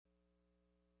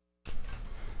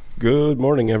Good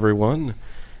morning, everyone.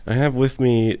 I have with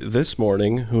me this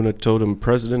morning Huna Totem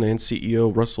President and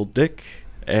CEO Russell Dick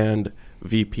and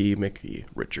VP Mickey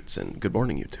Richardson. Good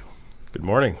morning, you two. Good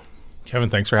morning.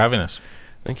 Kevin, thanks for having us.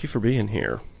 Thank you for being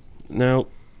here. Now,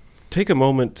 take a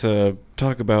moment to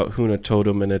talk about Huna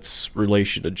Totem and its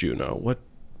relation to Juneau.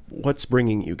 What's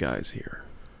bringing you guys here?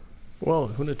 Well,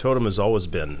 Huna Totem has always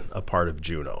been a part of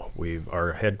Juneau.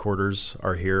 Our headquarters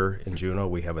are here in Juneau.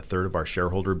 We have a third of our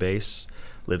shareholder base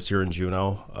lives here in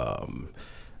Juneau.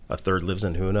 A third lives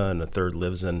in Huna, and a third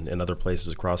lives in other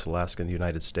places across Alaska and the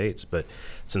United States. But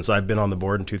since I've been on the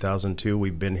board in 2002,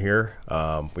 we've been here.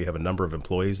 We have a number of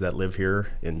employees that live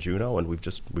here in Juneau, and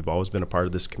we've always been a part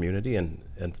of this community and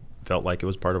felt like it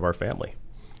was part of our family.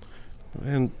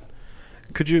 And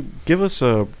could you give us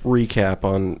a recap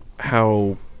on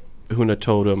how Huna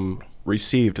Totem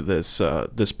received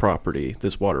this property,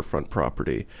 this waterfront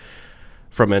property,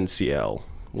 from NCL?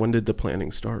 When did the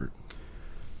planning start?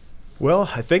 Well,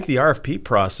 I think the RFP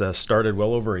process started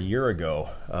well over a year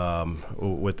ago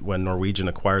when Norwegian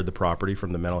acquired the property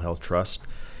from the Mental Health Trust.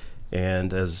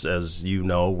 And as you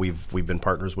know, we've been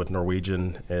partners with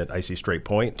Norwegian at Icy Strait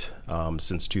Point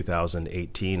since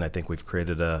 2018. I think we've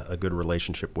created a good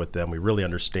relationship with them. We really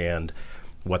understand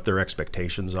what their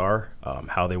expectations are,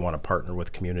 how they want to partner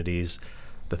with communities,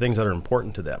 the things that are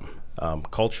important to them.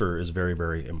 Culture is very,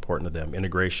 very important to them.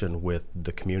 Integration with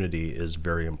the community is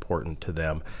very important to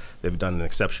them. They've done an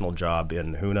exceptional job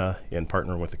in Huna in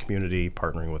partnering with the community,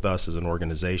 partnering with us as an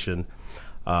organization.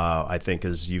 I think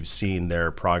as you've seen their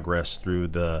progress through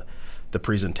the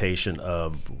presentation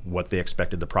of what they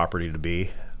expected the property to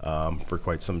be for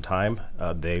quite some time,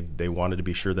 they wanted to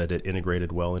be sure that it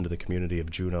integrated well into the community of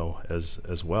Juneau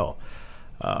as well.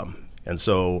 And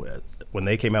so when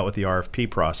they came out with the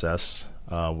RFP process,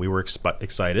 we were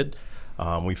excited.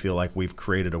 We feel like we've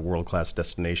created a world-class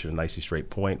destination in Icy Strait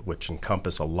Point, which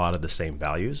encompass a lot of the same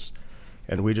values.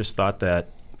 And we just thought that,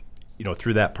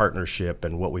 through that partnership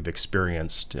and what we've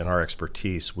experienced and our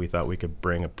expertise, we thought we could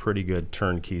bring a pretty good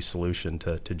turnkey solution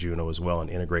to Juneau as well and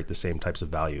integrate the same types of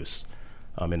values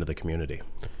into the community.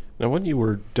 Now, when you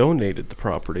were donated the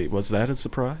property, was that a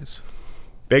surprise?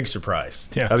 Big surprise.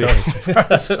 Yeah,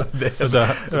 it was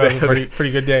a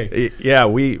pretty good day. Yeah,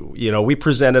 we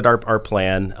presented our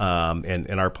plan,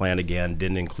 and our plan again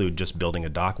didn't include just building a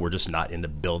dock. We're just not into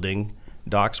building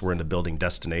docks. We're into building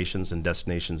destinations, and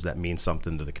destinations that mean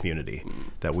something to the community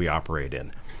that we operate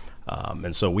in.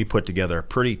 And so we put together a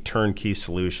pretty turnkey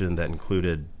solution that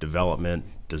included development,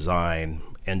 design,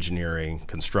 engineering,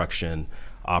 construction,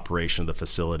 operation of the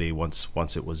facility once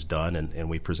it was done, and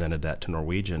we presented that to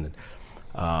Norwegian.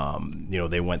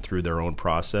 They went through their own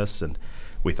process, and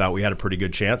we thought we had a pretty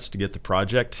good chance to get the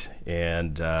project,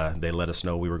 and they let us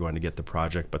know we were going to get the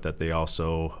project, but that they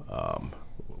also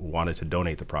wanted to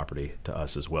donate the property to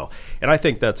us as well. And I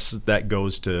think that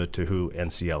goes to who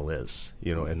NCL is,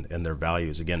 and their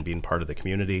values, again, being part of the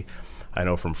community. I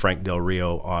know from Frank Del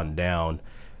Rio on down,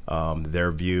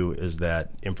 their view is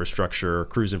that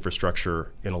cruise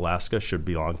infrastructure in Alaska should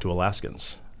belong to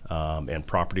Alaskans. And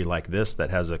property like this that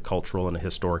has a cultural and a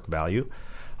historic value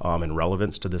and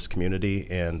relevance to this community,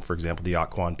 and for example, the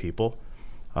Occoquan people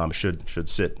should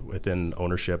sit within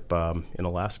ownership in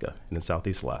Alaska and in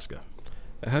Southeast Alaska.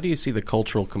 How do you see the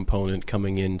cultural component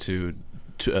coming into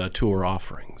tour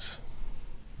offerings?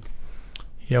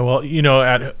 Yeah, well,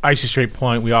 at Icy Strait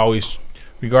Point, we always,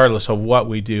 regardless of what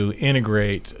we do,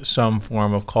 integrate some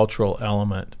form of cultural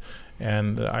element.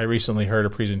 And I recently heard a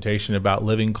presentation about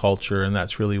living culture, and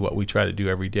that's really what we try to do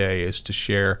every day, is to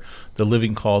share the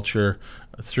living culture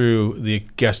through the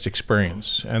guest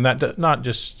experience. And that not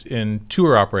just in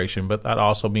tour operation, but that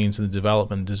also means in the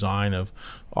development and design of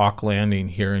Auk Landing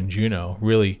here in Juneau,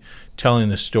 really telling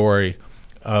the story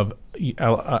of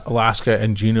Alaska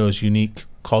and Juneau's unique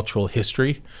cultural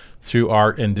history through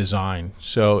art and design.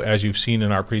 So as you've seen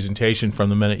in our presentation, from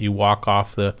the minute you walk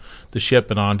off the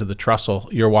ship and onto the trestle,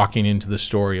 you're walking into the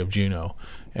story of Juneau.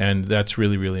 And that's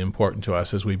really, really important to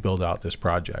us as we build out this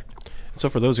project. So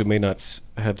for those who may not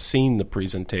have seen the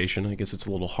presentation, I guess it's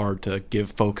a little hard to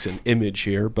give folks an image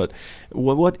here, but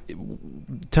what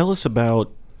tell us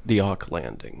about the Auk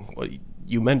Landing.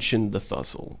 You mentioned the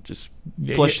Thistle. Just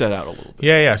flesh that out a little bit.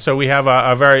 Yeah. So we have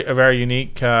a very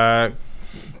unique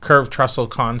curved trestle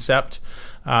concept.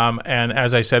 And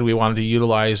as I said, we wanted to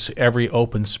utilize every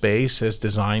open space as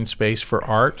design space for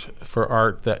art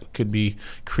that could be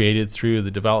created through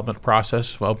the development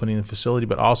process of opening the facility,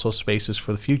 but also spaces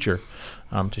for the future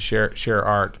to share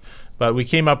art. But we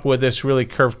came up with this really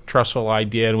curved trestle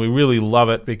idea, and we really love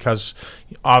it because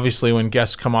obviously when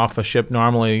guests come off a ship,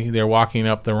 normally they're walking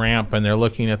up the ramp and they're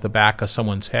looking at the back of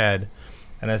someone's head.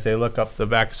 and as they look up the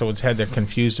back of someone's head, they're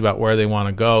confused about where they want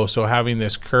to go. So having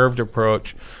this curved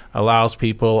approach allows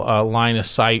people a line of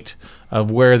sight of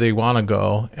where they want to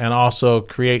go, and also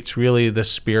creates really the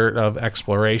spirit of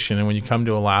exploration. And when you come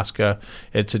to Alaska,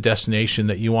 it's a destination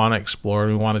that you want to explore.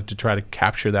 We wanted to try to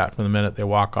capture that from the minute they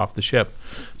walk off the ship.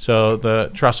 So the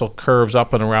trestle curves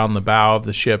up and around the bow of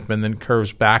the ship and then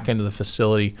curves back into the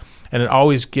facility, and it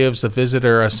always gives the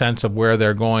visitor a sense of where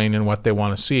they're going and what they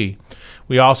want to see.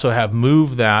 We also have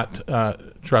moved that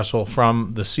trestle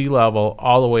from the sea level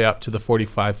all the way up to the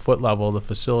 45-foot level of the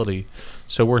facility.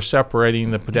 So we're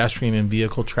separating the pedestrian and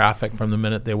vehicle traffic from the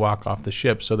minute they walk off the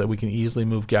ship so that we can easily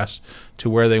move guests to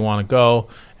where they want to go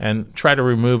and try to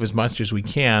remove as much as we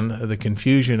can the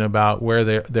confusion about where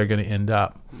they're going to end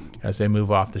up as they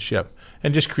move off the ship,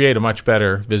 and just create a much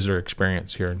better visitor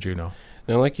experience here in Juneau.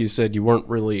 Now, like you said, you weren't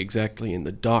really exactly in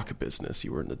the dock business.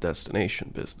 You were in the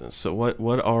destination business. So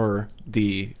what are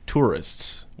the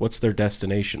tourists? What's their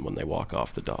destination when they walk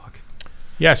off the dock?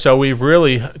 Yeah, so we've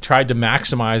really tried to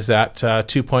maximize that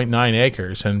 2.9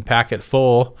 acres and pack it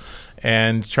full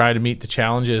and try to meet the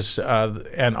challenges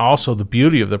and also the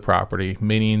beauty of the property,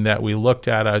 meaning that we looked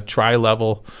at a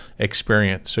tri-level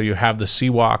experience. So you have the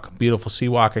seawalk, beautiful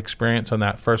seawalk experience on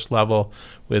that first level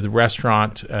with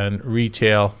restaurant and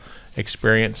retail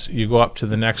experience. You go up to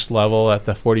the next level at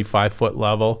the 45-foot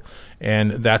level,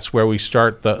 and that's where we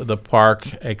start the park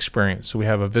experience. So we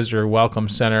have a visitor welcome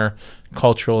center,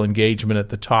 cultural engagement at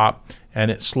the top, and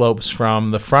it slopes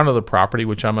from the front of the property,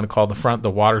 which I'm going to call the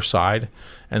water side,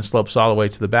 and slopes all the way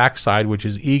to the back side, which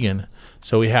is Egan.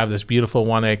 So we have this beautiful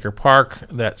 1-acre park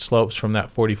that slopes from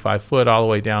that 45-foot all the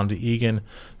way down to Egan.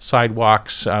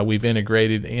 Sidewalks, we've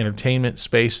integrated entertainment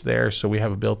space there, so we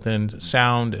have a built-in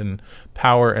sound and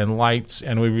power and lights,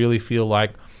 and we really feel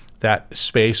like that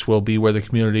space will be where the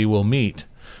community will meet.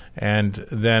 And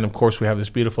then, of course, we have this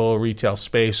beautiful retail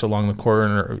space along the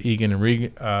corner of Egan and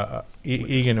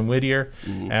Whittier.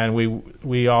 Mm-hmm. And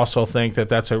we also think that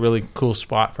that's a really cool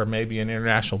spot for maybe an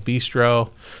international bistro,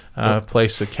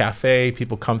 place, a cafe.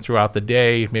 People come throughout the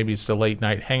day. Maybe it's a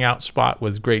late-night hangout spot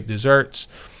with great desserts.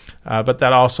 But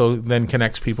that also then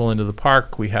connects people into the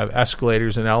park. We have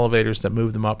escalators and elevators that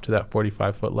move them up to that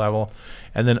 45-foot level.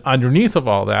 And then underneath of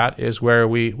all that is where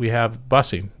we have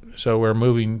busing. So we're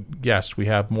moving guests. We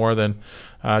have more than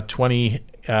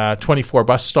 24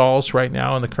 bus stalls right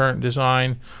now in the current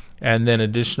design, and then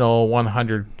additional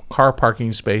 100 car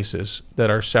parking spaces that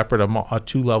are separate, a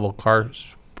two-level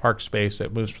park space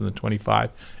that moves from the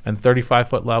 25 and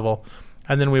 35-foot level.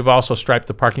 And then we've also striped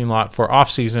the parking lot for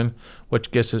off-season,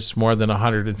 which gives us more than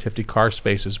 150 car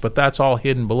spaces. But that's all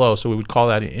hidden below, so we would call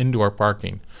that indoor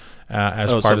parking.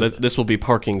 This will be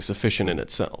parking sufficient in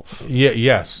itself.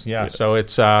 Yes. So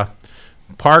it's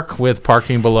park with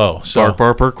parking below. So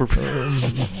park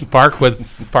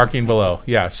with parking below.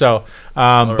 Yeah. So,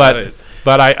 right.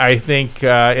 But I think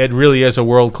it really is a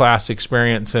world-class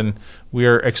experience, and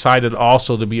we're excited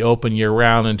also to be open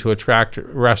year-round and to attract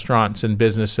restaurants and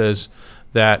businesses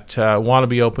that want to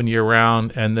be open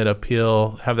year-round and that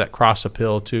have that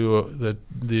cross-appeal to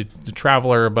the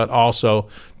traveler, but also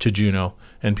to Juneau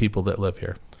and people that live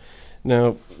here.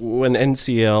 Now, when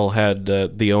NCL had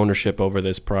the ownership over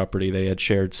this property, they had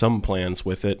shared some plans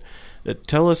with it.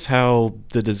 Tell us how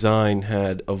the design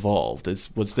had evolved.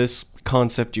 Was this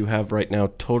concept you have right now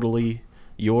totally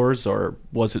yours, or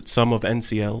was it some of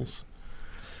NCL's?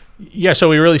 Yeah, so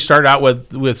we really started out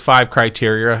with 5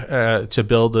 criteria to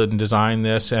build and design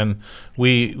this, and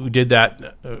we did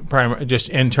that just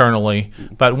internally.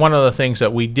 But one of the things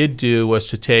that we did do was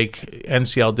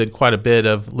NCL did quite a bit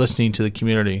of listening to the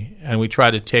community, and we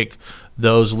tried to take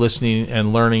those listening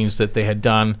and learnings that they had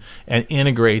done and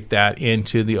integrate that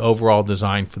into the overall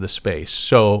design for the space.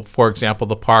 So, for example,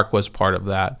 the park was part of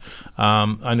that.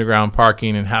 Underground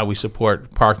parking and how we support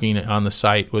parking on the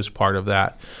site was part of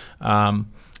that.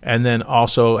 And then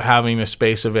also having a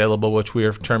space available, which we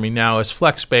are terming now as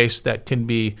flex space, that can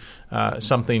be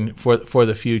something for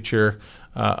the future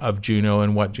of Juneau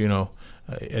and what Juneau,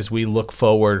 as we look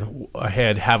forward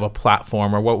ahead, have a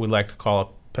platform, or what we like to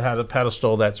call a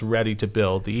pedestal that's ready to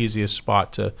build, the easiest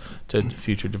spot to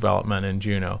future development in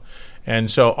Juneau.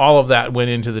 And so all of that went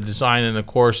into the design, and of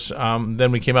course,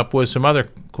 then we came up with some other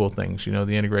cool things. The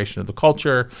integration of the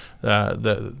culture,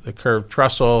 the curved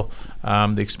trestle,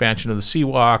 the expansion of the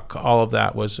seawalk. All of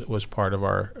that was part of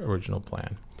our original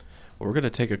plan. Well, we're going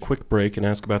to take a quick break and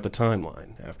ask about the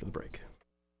timeline after the break.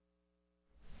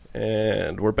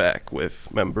 And we're back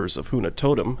with members of Huna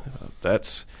Totem.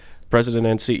 That's President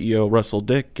and CEO Russell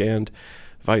Dick and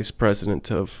Vice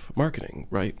President of Marketing,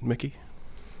 right, Mickey?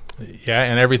 Yeah,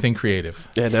 and everything creative.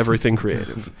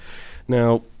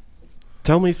 Now,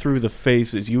 Tell me through the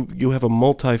phases. You have a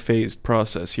multi-phased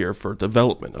process here for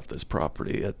development of this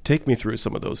property. Take me through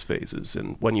some of those phases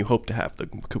and when you hope to have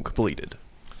them completed.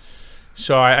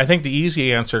 So I think the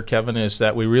easy answer, Kevin, is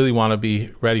that we really want to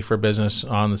be ready for business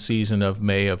on the season of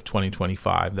May of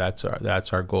 2025.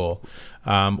 That's our goal.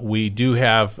 We do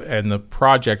have, in the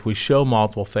project, we show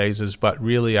multiple phases, but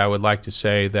really I would like to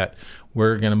say that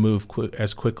we're going to move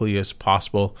as quickly as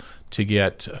possible to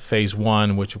get phase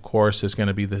one, which of course is going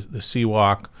to be the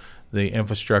Seawalk, the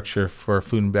infrastructure for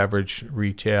food and beverage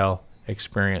retail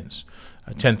experience.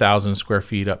 10,000 square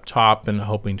feet up top, and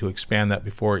hoping to expand that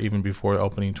before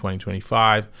opening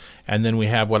 2025. And then we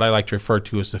have what I like to refer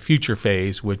to as the future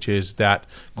phase, which is that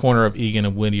corner of Egan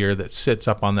and Whittier that sits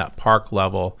up on that park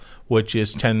level, which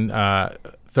is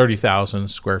 30,000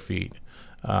 square feet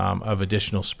of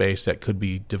additional space that could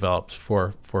be developed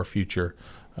for the future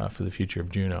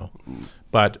of Juneau.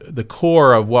 But the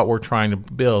core of what we're trying to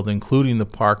build, including the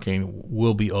parking,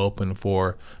 will be open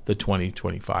for the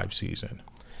 2025 season.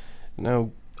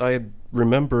 Now, I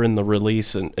remember in the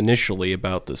release initially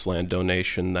about this land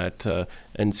donation that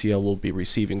NCL will be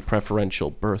receiving preferential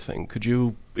berthing. Could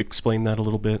you explain that a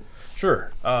little bit?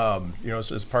 Sure.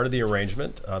 As part of the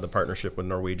arrangement, the partnership with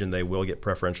Norwegian, they will get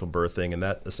preferential berthing, and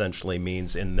that essentially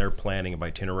means in their planning of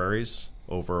itineraries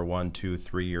over a 1, 2,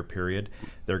 3 year period,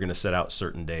 they're going to set out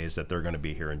certain days that they're going to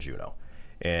be here in Juneau,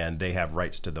 and they have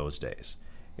rights to those days.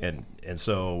 And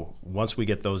so once we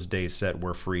get those days set,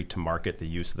 we're free to market the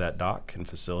use of that dock and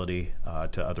facility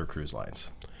to other cruise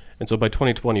lines. And so by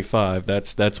 2025,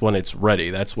 that's when it's ready.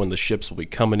 That's when the ships will be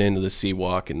coming into the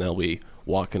Seawalk, and they'll be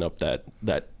walking up that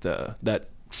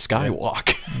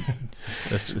skywalk.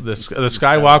 The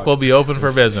skywalk will be open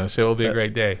for business. It will be a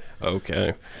great day.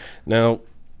 Okay. Now,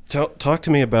 talk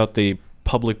to me about the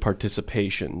public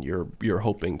participation you're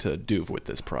hoping to do with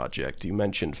this project. You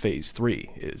mentioned phase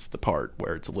 3 is the part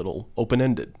where it's a little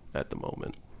open-ended at the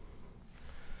moment.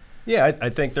 Yeah, I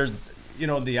think there's,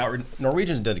 the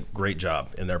Norwegians did a great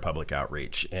job in their public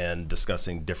outreach and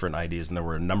discussing different ideas, and there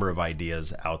were a number of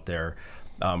ideas out there.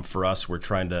 For us, we're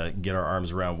trying to get our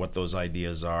arms around what those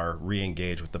ideas are,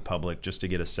 re-engage with the public just to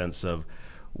get a sense of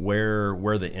where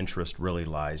the interest really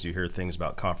lies. You hear things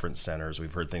about conference centers.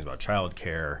 We've heard things about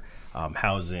childcare,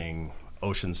 housing,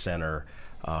 Ocean Center.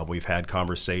 We've had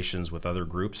conversations with other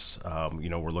groups.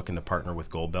 We're looking to partner with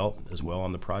Gold Belt as well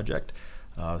on the project.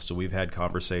 So we've had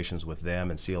conversations with them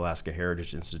and Sea Alaska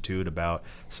Heritage Institute about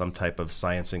some type of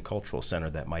science and cultural center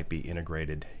that might be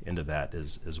integrated into that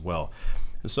as well.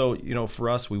 And so, for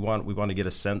us, we want to get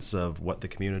a sense of what the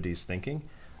community is thinking.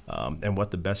 And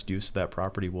what the best use of that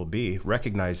property will be,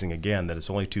 recognizing, again, that it's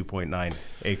only 2.9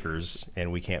 acres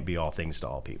and we can't be all things to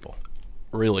all people.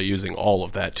 Really using all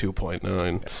of that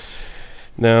 2.9.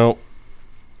 Now,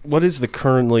 what is the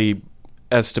currently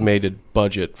estimated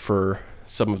budget for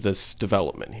some of this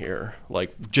development here?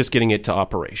 Like, just getting it to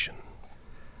operation?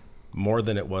 More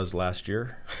than it was last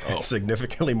year.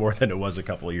 Significantly more than it was a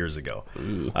couple of years ago.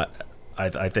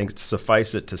 I think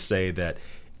suffice it to say that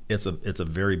it's a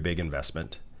very big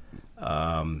investment.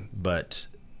 But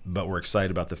we're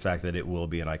excited about the fact that it will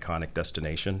be an iconic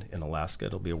destination in Alaska.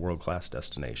 It'll be a world-class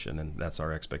destination, and that's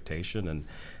our expectation, and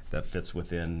that fits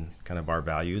within kind of our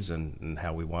values and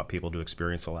how we want people to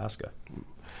experience Alaska.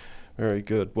 Very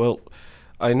good. Well,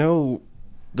 I know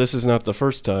this is not the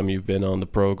first time you've been on the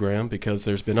program, because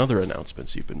there's been other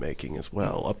announcements you've been making as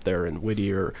well, up there in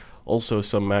Whittier, also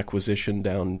some acquisition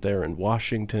down there in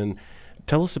Washington.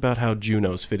 Tell us about how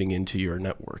Juneau's fitting into your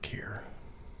network here.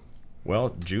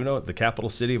 Well, Juneau, the capital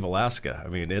city of Alaska. I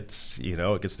mean, it gets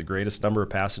the greatest number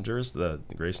of passengers, the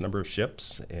greatest number of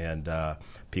ships, and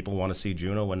people want to see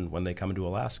Juneau when they come into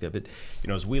Alaska. But,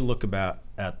 as we look at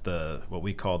what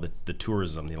we call the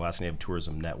tourism, the Alaska Native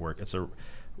Tourism Network, it's a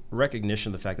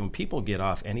recognition of the fact that when people get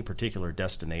off any particular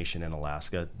destination in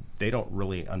Alaska, they don't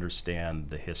really understand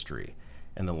the history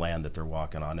and the land that they're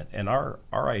walking on. And our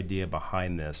idea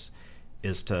behind this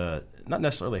is to not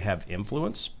necessarily have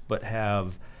influence, but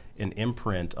have an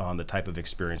imprint on the type of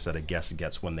experience that a guest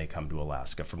gets when they come to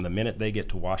Alaska. From the minute they get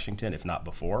to Washington, if not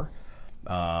before,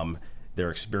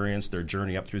 their experience, their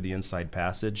journey up through the Inside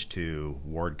Passage to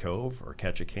Ward Cove or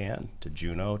Ketchikan, to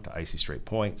Juneau, to Icy Strait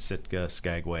Point, Sitka,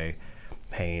 Skagway,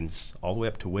 Haines, all the way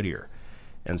up to Whittier.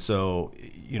 And so,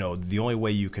 the only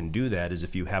way you can do that is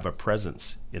if you have a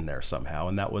presence in there somehow.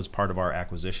 And that was part of our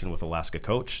acquisition with Alaska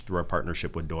Coach through our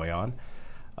partnership with Doyon.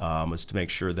 Was to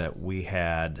make sure that we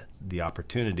had the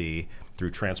opportunity through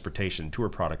transportation tour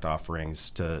product offerings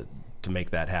to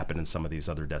make that happen in some of these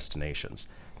other destinations.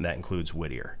 And that includes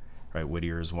Whittier. Right,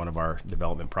 Whittier is one of our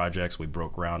development projects. We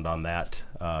broke ground on that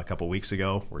a couple weeks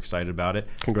ago. We're excited about it.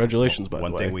 Congratulations, by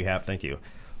the way. Thank you.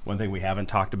 One thing we haven't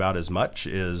talked about as much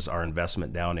is our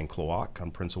investment down in Klawock on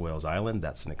Prince of Wales Island.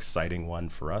 That's an exciting one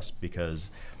for us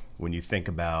because when you think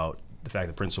about the fact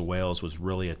that Prince of Wales was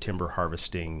really a timber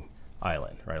harvesting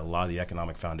island, right? A lot of the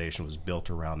economic foundation was built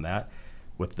around that.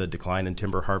 With the decline in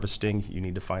timber harvesting, you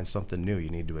need to find something new. You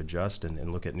need to adjust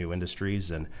and look at new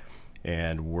industries,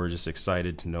 and we're just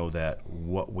excited to know that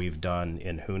what we've done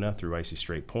in Huna through Icy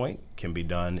Strait Point can be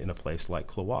done in a place like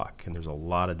Klawock. And there's a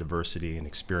lot of diversity and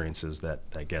experiences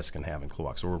that guests can have in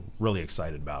Klawock. So we're really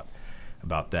excited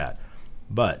about that.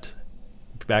 But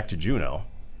back to Juneau,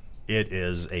 it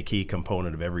is a key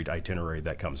component of every itinerary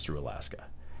that comes through Alaska.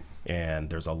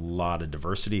 And there's a lot of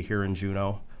diversity here in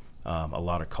Juneau, a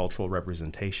lot of cultural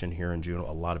representation here in Juneau,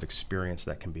 a lot of experience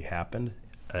that can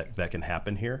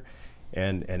happen here.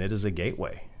 And it is a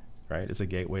gateway, right? It's a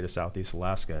gateway to Southeast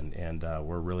Alaska, and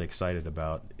we're really excited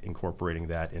about incorporating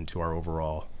that into our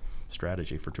overall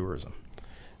strategy for tourism.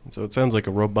 So it sounds like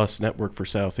a robust network for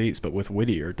Southeast, but with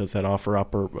Whittier, does that offer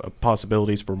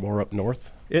possibilities for more up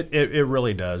north? It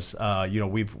really does.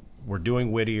 We're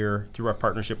doing Whittier through our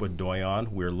partnership with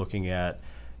Doyon. We're looking at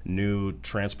new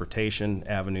transportation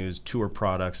avenues, tour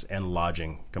products, and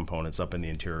lodging components up in the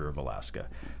interior of Alaska.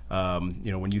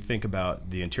 When you think about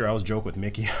the interior, I was joking with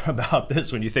Mickey about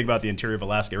this. When you think about the interior of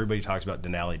Alaska, everybody talks about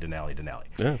Denali.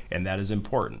 Yeah. And that is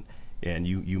important. And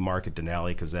you market Denali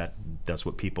because that's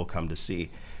what people come to see.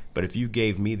 But if you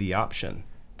gave me the option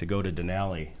to go to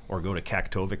Denali or go to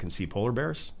Kaktovik and see polar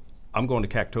bears, I'm going to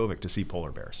Kaktovik to see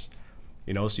polar bears.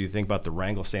 So you think about the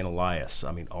Wrangell St. Elias.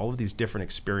 I mean, all of these different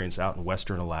experiences out in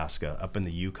western Alaska, up in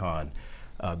the Yukon,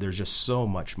 there's just so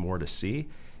much more to see.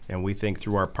 And we think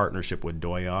through our partnership with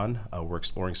Doyon, we're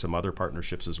exploring some other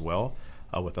partnerships as well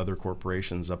with other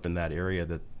corporations up in that area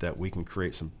that we can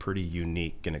create some pretty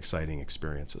unique and exciting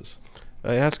experiences.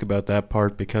 I ask about that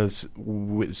part because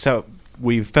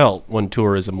we felt when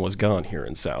tourism was gone here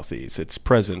in Southeast, its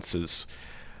presence is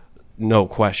no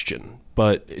question.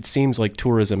 But it seems like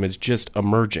tourism is just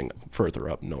emerging further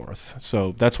up north.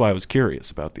 So that's why I was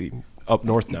curious about the up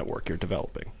north network you're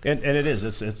developing. And it is.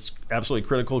 It's absolutely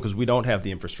critical because we don't have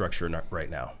the infrastructure right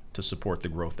now to support the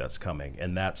growth that's coming.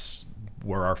 And that's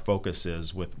where our focus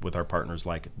is with our partners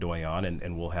like Doyon,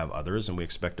 and we'll have others. And we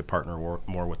expect to partner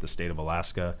more with the state of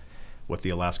Alaska, with the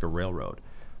Alaska Railroad,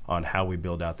 on how we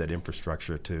build out that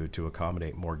infrastructure to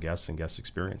accommodate more guests and guest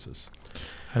experiences.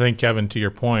 I think, Kevin, to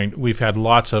your point, we've had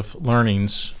lots of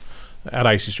learnings at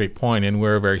Icy Strait Point, and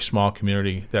we're a very small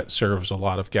community that serves a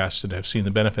lot of guests and have seen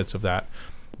the benefits of that.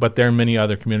 But there are many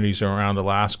other communities around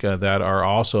Alaska that are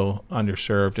also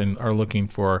underserved and are looking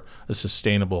for a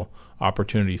sustainable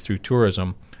opportunity through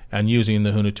tourism, and using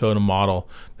the Huna Totem model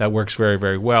that works very,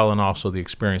 very well, and also the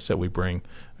experience that we bring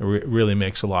really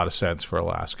makes a lot of sense for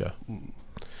Alaska.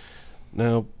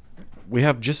 Now, we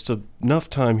have just enough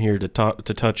time here to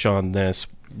touch on this.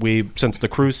 Since the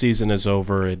cruise season is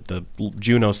over, the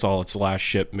Juneau saw its last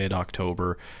ship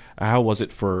mid-October. How was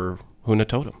it for Huna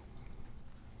Totem?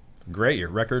 Great year,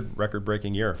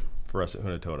 record-breaking year for us at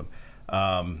Huna Totem.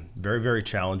 Very, very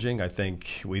challenging. I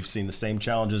think we've seen the same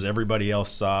challenges everybody else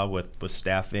saw with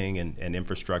staffing and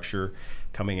infrastructure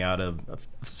coming out of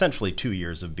essentially 2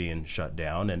 years of being shut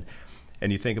down.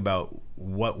 And you think about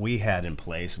what we had in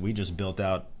place. We just built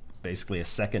out basically a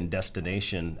second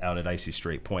destination out at Icy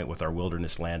Strait Point with our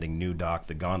Wilderness Landing new dock,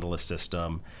 the gondola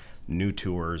system, new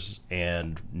tours,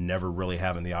 and never really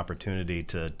having the opportunity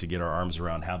to get our arms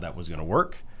around how that was going to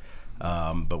work.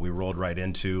 But we rolled right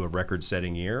into a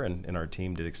record-setting year, and our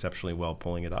team did exceptionally well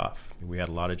pulling it off. We had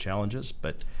a lot of challenges,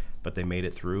 but they made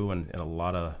it through, and a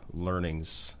lot of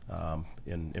learnings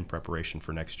in preparation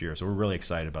for next year. So we're really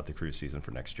excited about the cruise season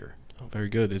for next year. Oh, very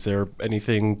good. Is there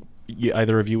anything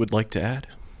either of you would like to add?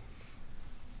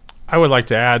 I would like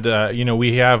to add,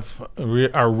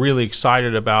 we are really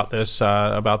excited about this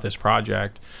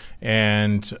project,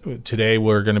 and today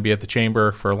we're going to be at the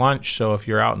Chamber for lunch. So if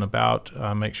you're out and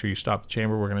about, make sure you stop at the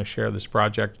Chamber. We're going to share this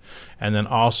project, and then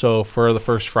also for the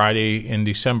first Friday in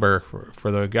December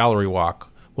for the gallery walk,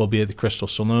 we'll be at the Crystal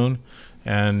Saloon,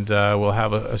 and we'll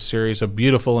have a series of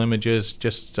beautiful images,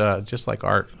 just like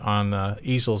art on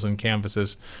easels and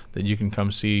canvases that you can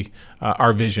come see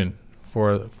our vision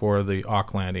for the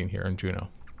Auk landing here in Juneau.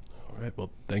 All right. Well,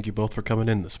 thank you both for coming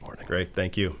in this morning. Great.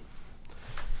 Thank you.